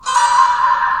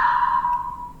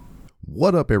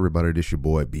What up, everybody? This your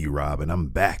boy B-Rob, and I'm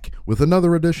back with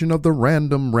another edition of the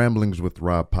Random Ramblings with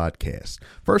Rob podcast.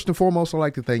 First and foremost, I'd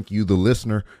like to thank you, the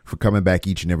listener, for coming back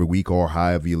each and every week or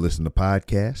however you listen to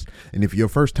podcasts. And if you're a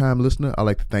first-time listener, I'd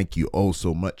like to thank you oh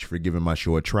so much for giving my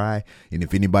show a try. And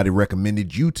if anybody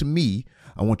recommended you to me,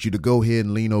 I want you to go ahead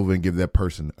and lean over and give that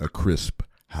person a crisp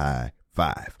high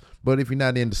five. But if you're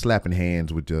not into slapping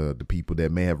hands with the people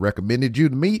that may have recommended you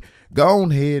to me, go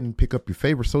on ahead and pick up your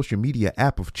favorite social media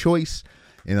app of choice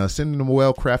and send them a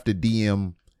well-crafted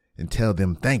DM and tell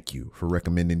them thank you for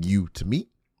recommending you to me.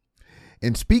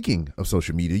 And speaking of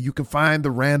social media, you can find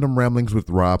the Random Ramblings with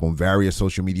Rob on various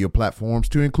social media platforms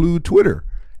to include Twitter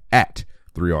at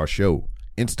 3R Show,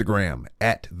 Instagram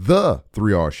at The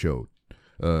 3R Show,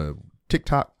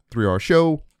 TikTok 3R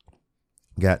Show,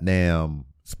 goddamn.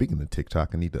 Speaking of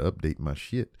TikTok, I need to update my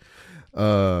shit.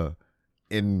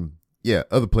 And yeah,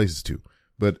 other places too.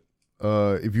 But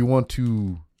if you want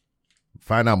to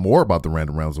find out more about the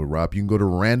Random Rounds with Rob, you can go to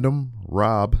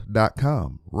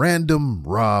randomrob.com.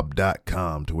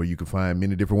 Randomrob.com, to where you can find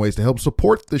many different ways to help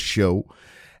support the show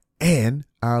and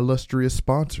our illustrious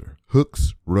sponsor,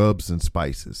 Hooks, Rubs, and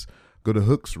Spices. Go to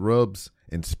Hooks, Rubs,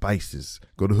 and Spices.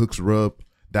 Go to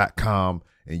hooksrub.com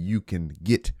and you can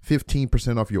get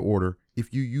 15% off your order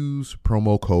if you use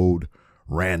promo code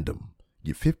RANDOM.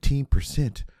 Get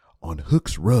 15% on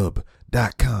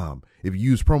hooksrub.com if you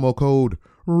use promo code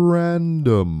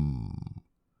RANDOM.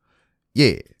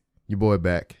 Yeah, your boy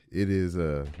back. It is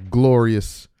a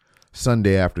glorious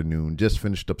Sunday afternoon. Just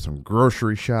finished up some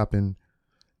grocery shopping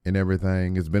and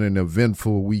everything. It's been an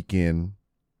eventful weekend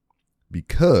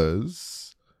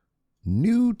because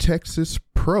New Texas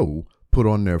Pro put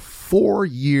on their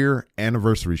 4-year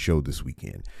anniversary show this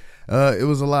weekend. It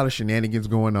was a lot of shenanigans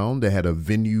going on. They had a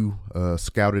venue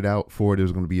scouted out for it. It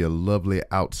was going to be a lovely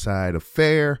outside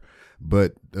affair,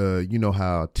 but you know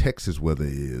how Texas weather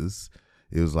is.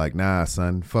 It was like, nah,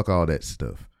 son, fuck all that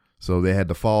stuff. So they had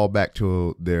to fall back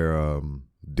to their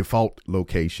default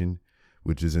location,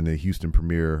 which is in the Houston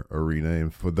Premier Arena.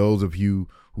 And for those of you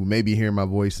who may be hearing my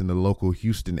voice in the local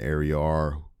Houston area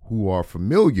or who are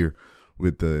familiar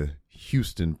with the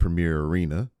Houston Premier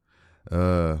Arena,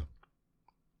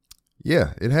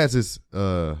 yeah, it has this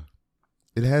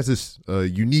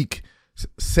unique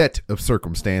set of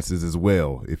circumstances as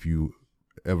well, if you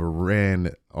ever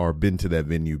ran or been to that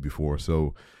venue before.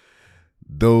 So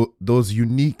those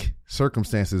unique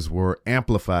circumstances were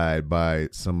amplified by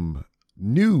some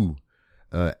new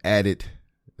added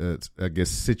I guess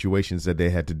situations that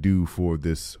they had to do for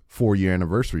this 4-year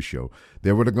anniversary show.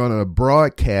 They were going to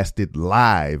broadcast it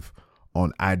live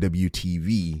on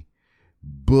IWTV,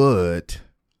 but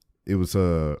it was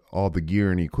all the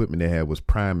gear and equipment they had was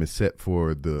prime and set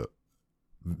for the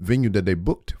venue that they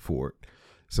booked for it.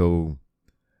 So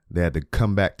they had to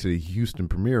come back to the Houston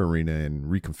Premier Arena and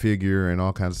reconfigure and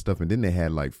all kinds of stuff. And then they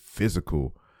had like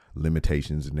physical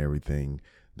limitations and everything.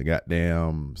 The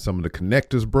goddamn, some of the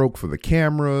connectors broke for the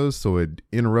cameras, so it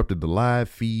interrupted the live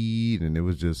feed, and it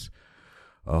was just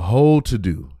a whole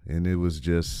to-do. And it was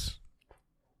just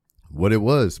what it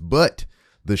was. But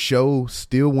the show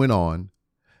still went on.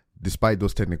 Despite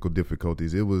those technical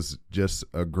difficulties, it was just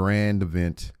a grand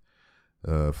event.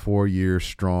 4 years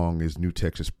strong is New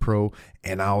Texas Pro,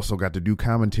 and I also got to do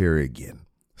commentary again.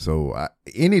 So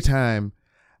anytime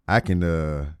I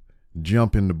can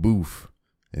jump in the booth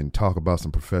and talk about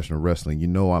some professional wrestling, you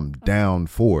know I'm down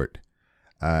for it.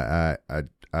 I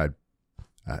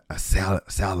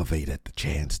salivate at the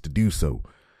chance to do so.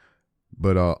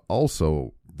 But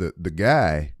also the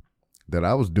guy that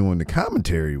I was doing the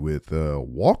commentary with,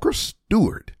 Walker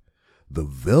Stewart, the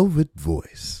Velvet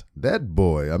Voice. That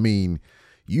boy, I mean,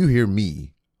 you hear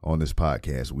me on this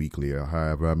podcast weekly or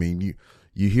however, I mean,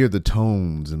 you hear the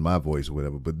tones in my voice or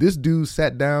whatever, but this dude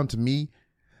sat down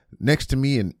next to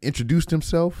me and introduced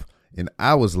himself, and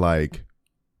I was like,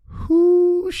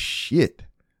 whoo, shit.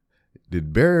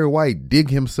 Did Barry White dig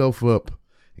himself up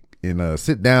and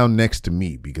sit down next to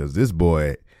me? Because this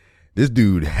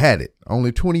dude had it.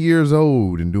 Only 20 years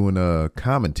old and doing a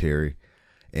commentary,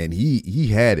 and he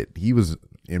had it. He was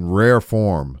in rare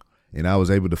form, and I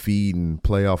was able to feed and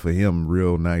play off of him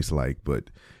real nice like. But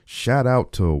shout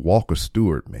out to Walker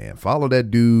Stewart, man. Follow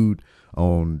that dude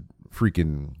on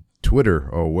freaking Twitter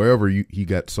or wherever he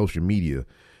got social media.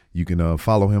 You can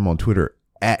follow him on Twitter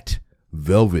at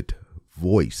Velvet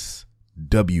Voice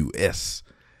WS.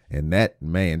 And that,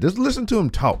 man, just listen to him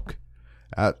talk.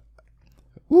 It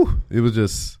was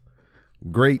just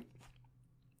great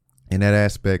in that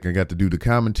aspect. I got to do the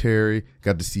commentary,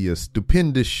 got to see a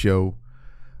stupendous show.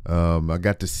 I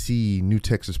got to see New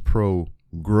Texas Pro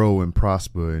grow and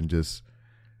prosper and just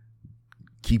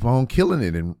keep on killing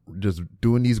it and just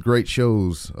doing these great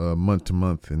shows month to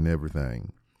month and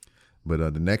everything.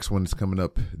 But the next one is coming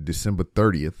up December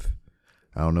 30th.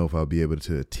 I don't know if I'll be able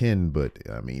to attend, but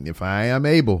I mean, if I am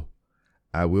able,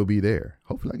 I will be there.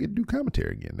 Hopefully I get to do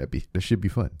commentary again. That should be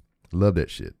fun. Love that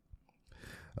shit.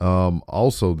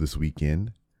 Also this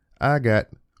weekend, I got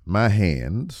my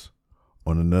hands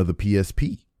on another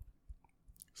PSP.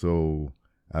 So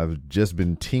I've just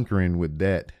been tinkering with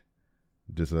that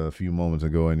just a few moments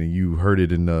ago, and you heard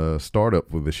it in the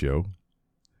startup for the show.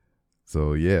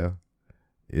 So yeah,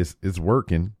 it's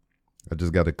working. I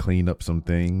just got to clean up some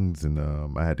things, and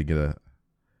I had to get a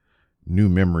new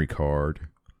memory card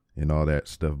and all that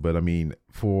stuff. But I mean,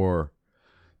 for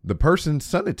the person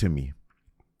sent it to me,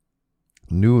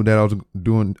 knew that I was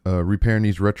doing repairing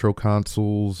these retro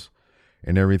consoles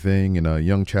and everything, and a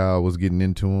young child was getting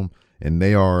into them, and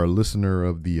they are a listener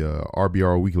of the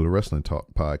RBR Weekly Wrestling Talk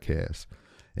podcast,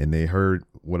 and they heard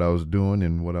what I was doing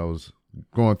and what I was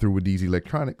going through with these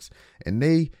electronics, and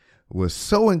they was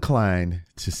so inclined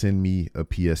to send me a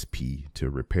PSP to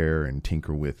repair and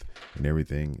tinker with and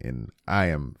everything, and I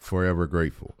am forever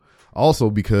grateful. Also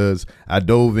because I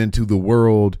dove into the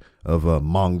world of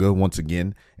manga once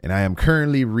again, and I am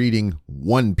currently reading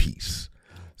One Piece.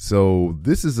 So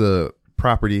this is a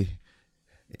property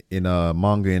in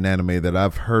manga and anime that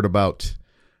I've heard about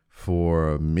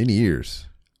for many years.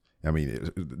 I mean,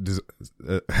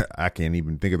 I can't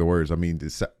even think of the words. I mean,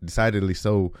 decidedly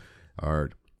so,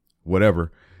 or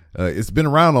whatever. It's been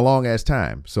around a long ass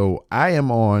time. So I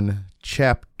am on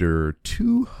chapter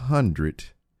 200,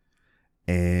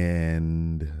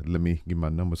 and let me get my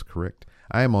numbers correct.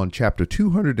 I am on chapter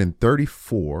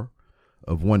 234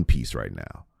 of One Piece right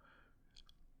now.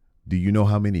 Do you know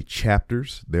how many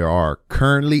chapters there are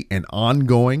currently and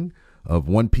ongoing of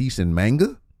One Piece in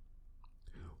manga?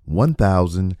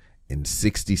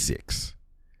 1,066.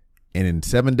 And in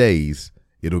 7 days,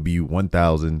 it'll be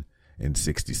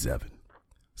 1,067.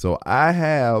 So I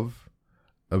have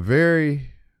a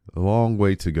very long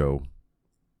way to go.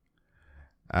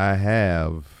 I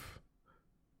have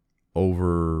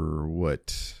over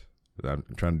what? I'm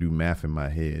trying to do math in my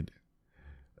head.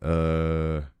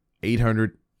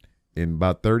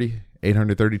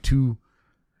 832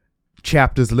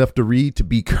 chapters left to read to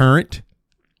be current.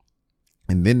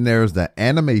 And then there's the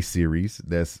anime series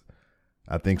that's,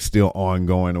 I think, still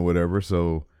ongoing or whatever.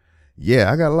 So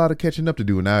yeah, I got a lot of catching up to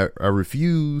do, and I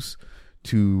refuse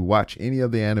to watch any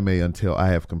of the anime until I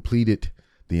have completed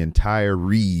the entire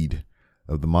read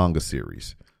of the manga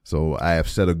series. So I have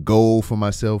set a goal for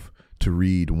myself to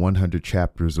read 100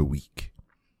 chapters a week,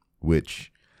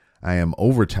 which I am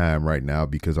overtime right now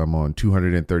because I'm on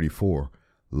 234.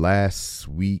 Last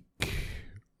week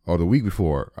or the week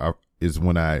before is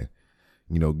when I,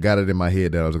 got it in my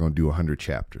head that I was going to do 100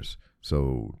 chapters.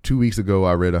 So 2 weeks ago,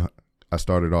 I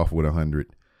started off with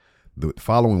 100. The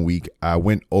following week, I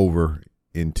went over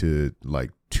into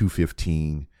like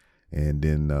 215, and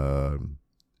then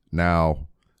now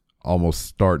almost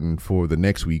starting for the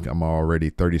next week, I'm already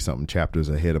 30 something chapters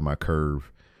ahead of my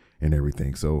curve and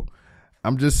everything. So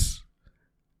I'm just,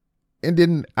 and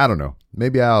then I don't know,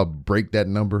 maybe I'll break that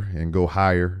number and go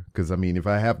higher. Cause I mean, if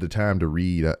I have the time to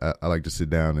read, I like to sit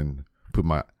down and put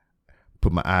my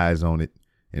eyes on it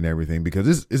and everything,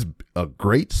 because it's a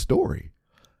great story.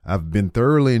 I've been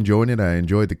thoroughly enjoying it. I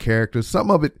enjoyed the characters.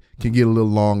 Some of it can get a little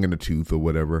long in the tooth or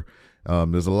whatever.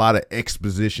 There's a lot of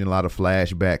exposition, a lot of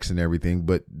flashbacks and everything,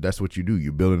 but that's what you do.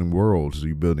 You're building worlds,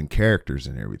 you're building characters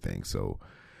and everything. So,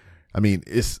 I mean,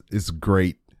 it's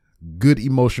great. Good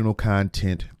emotional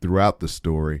content throughout the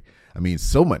story. I mean,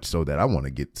 so much so that I want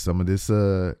to get some of this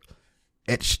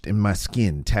etched in my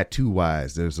skin, tattoo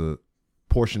wise. There's a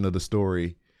portion of the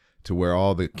story to where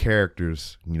all the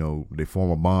characters, they form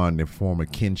a bond, they form a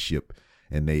kinship,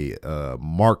 and they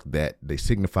mark that, they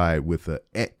signify it with an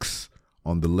X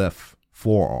on the left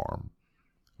forearm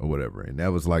or whatever. And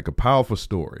that was like a powerful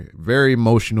story, very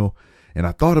emotional. And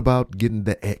I thought about getting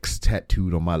the X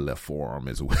tattooed on my left forearm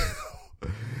as well.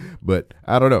 But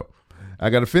I don't know. I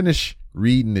got to finish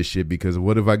reading this shit, because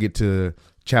what if I get to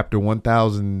chapter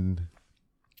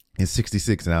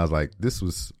 1066 and I was like, this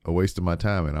was a waste of my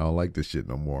time and I don't like this shit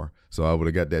no more. So I would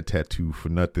have got that tattoo for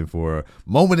nothing, for a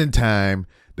moment in time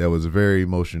that was very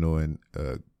emotional and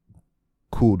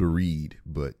cool to read.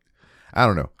 But I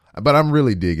don't know. But I'm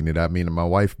really digging it. I mean, my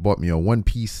wife bought me a One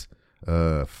Piece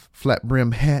flat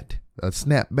brim hat, a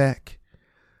snapback.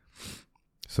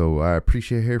 So I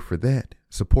appreciate her for that,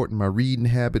 supporting my reading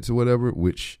habits or whatever,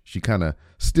 which she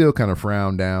still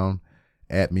frowned down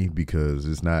at me because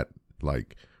it's not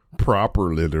like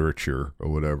proper literature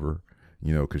or whatever,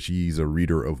 because she's a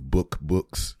reader of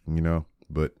books,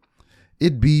 but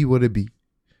it be what it be.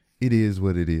 It is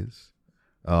what it is.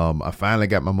 I finally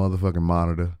got my motherfucking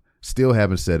monitor. Still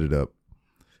haven't set it up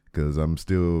because I'm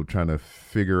still trying to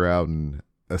figure out and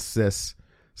assess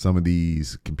some of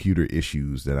these computer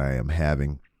issues that I am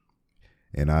having.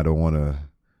 And I don't want to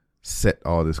set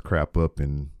all this crap up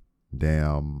and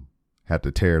damn have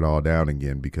to tear it all down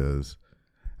again because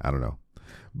I don't know.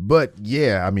 But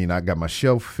yeah, I mean, I got my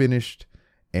shelf finished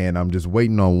and I'm just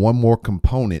waiting on one more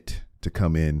component to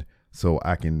come in so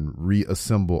I can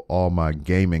reassemble all my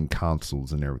gaming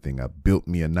consoles and everything. I built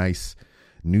me a nice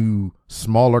new,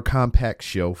 smaller, compact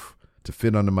shelf to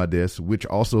fit under my desk, which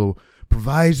also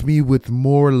provides me with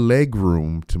more leg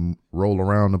room to roll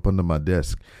around up under my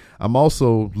desk. I'm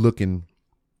also looking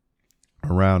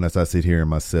around as I sit here in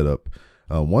my setup.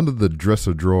 One of the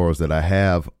dresser drawers that I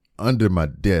have under my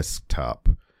desktop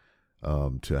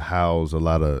to house a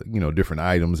lot of, different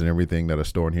items and everything that are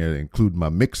stored here, including my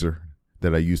mixer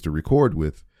that I used to record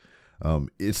with.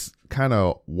 It's kind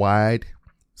of wide,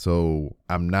 so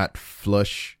I'm not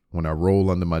flush when I roll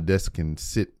under my desk and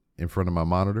sit in front of my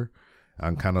monitor.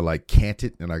 I'm kind of like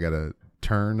canted and I got to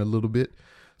turn a little bit.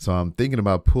 So I'm thinking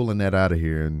about pulling that out of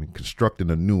here and constructing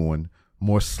a new one,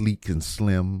 more sleek and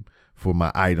slim for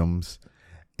my items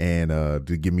and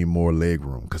to give me more leg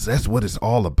room, because that's what it's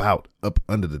all about up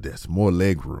under the desk, more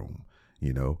leg room,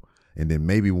 and then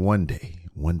maybe one day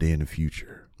in the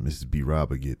future, Mrs. B. Rob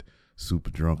will get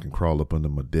super drunk and crawl up under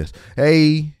my desk.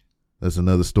 Hey, that's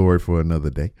another story for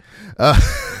another day.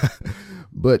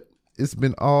 But it's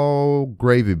been all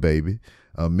gravy, baby.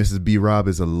 Mrs. B. Rob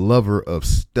is a lover of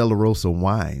Stella Rosa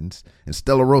wines, and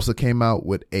Stella Rosa came out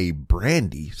with a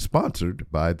brandy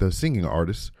sponsored by the singing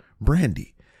artist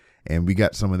Brandy. And we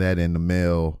got some of that in the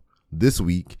mail this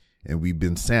week, and we've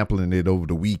been sampling it over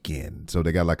the weekend. So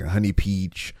they got like a honey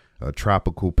peach, a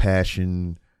tropical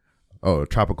passion, a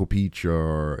tropical peach,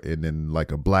 and then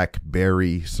like a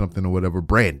blackberry something or whatever,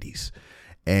 brandies.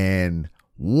 And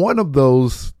one of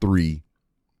those three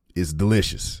is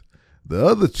delicious. The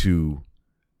other two,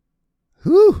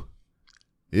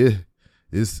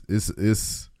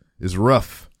 it's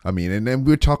rough. I mean, and then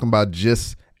we're talking about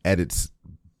just at its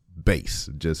base,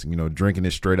 just, drinking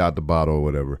it straight out the bottle or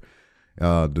whatever.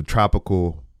 The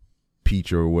tropical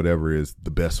peach or whatever is the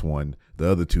best one. The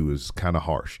other two is kind of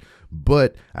harsh,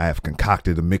 but I have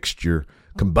concocted a mixture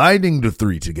combining the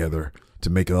three together to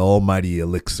make an almighty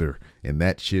elixir, and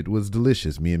that shit was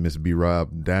delicious. Me and Miss B.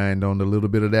 Rob dined on a little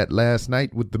bit of that last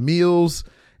night with the meals,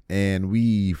 and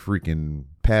we freaking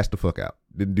passed the fuck out.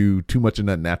 Didn't do too much of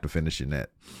nothing after finishing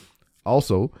that.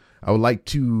 Also, I would like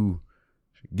to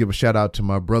give a shout out to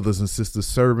my brothers and sisters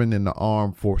serving in the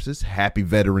armed forces. Happy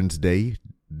Veterans Day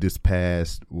this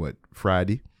past,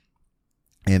 Friday.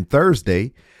 And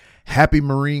Thursday, happy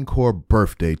Marine Corps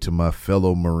birthday to my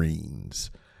fellow Marines.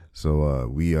 So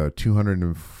we are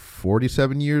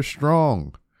 247 years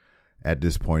strong at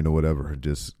this point or whatever,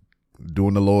 just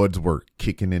doing the Lord's work,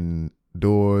 kicking in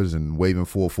doors and waving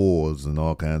 4-4s and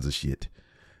all kinds of shit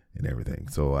and everything.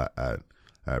 So I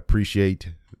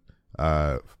appreciate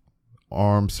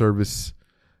armed service,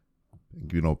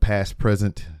 past,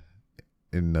 present,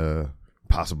 and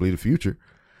possibly the future.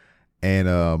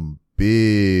 And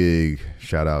big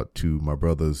shout out to my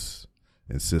brothers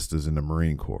and sisters in the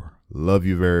Marine Corps. Love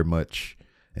you very much,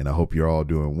 and I hope you're all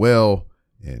doing well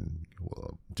and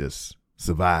just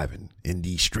surviving in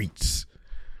these streets.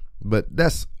 But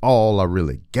that's all I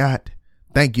really got.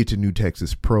 Thank you to New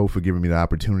Texas Pro for giving me the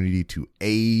opportunity to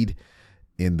aid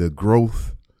in the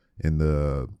growth, in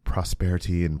the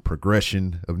prosperity and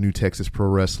progression of New Texas Pro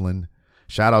Wrestling.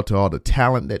 Shout out to all the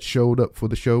talent that showed up for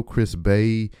the show. Chris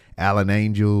Bay, Alan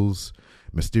Angels,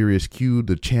 Mysterious Q,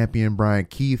 the champion Brian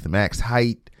Keith, Max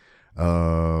Height,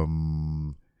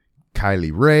 Kylie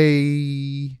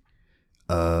Ray,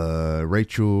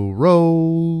 Rachel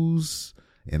Rose.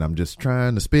 And I'm just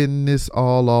trying to spin this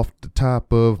all off the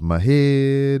top of my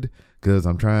head because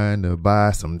I'm trying to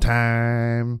buy some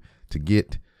time to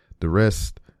get the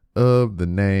rest of the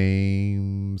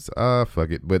names.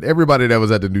 Fuck it. But everybody that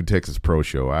was at the New Texas Pro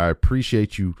Show, I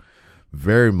appreciate you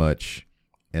very much.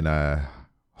 And I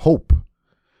hope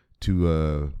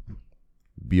to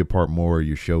be a part more of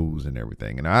your shows and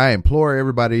everything. And I implore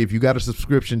everybody, if you got a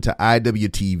subscription to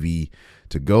IWTV,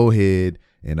 to go ahead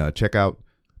and check out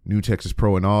New Texas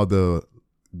Pro and all the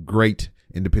great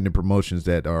independent promotions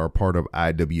that are a part of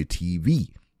IWTV.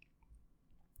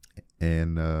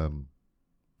 And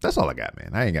that's all I got,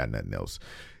 man. I ain't got nothing else.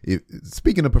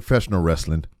 Speaking of professional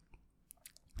wrestling,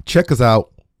 check us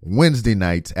out Wednesday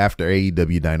nights after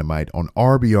AEW Dynamite on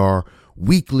RBR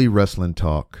Weekly Wrestling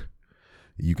Talk.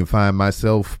 You can find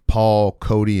myself, Paul,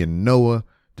 Cody, and Noah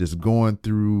just going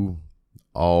through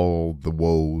all the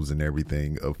woes and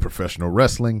everything of professional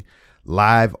wrestling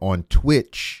live on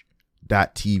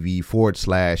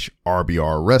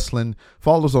twitch.tv/RBR Wrestling.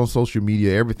 Follow us on social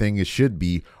media. Everything it should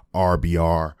be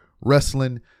RBR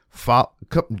Wrestling.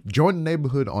 Join the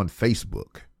neighborhood on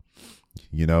Facebook,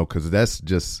 because that's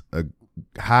just a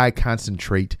high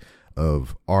concentrate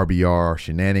of RBR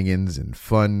shenanigans and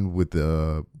fun with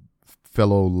the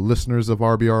fellow listeners of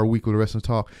RBR Weekly Wrestling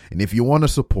Talk. And if you want to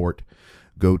support,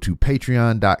 go to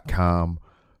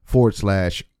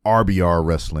patreon.com/RBR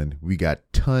Wrestling. We got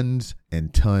tons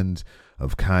and tons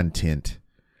of content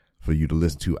for you to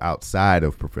listen to outside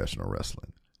of professional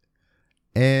wrestling.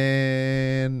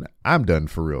 And I'm done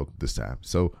for real this time.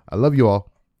 So I love you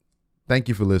all. Thank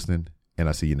you for listening, and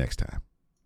I'll see you next time.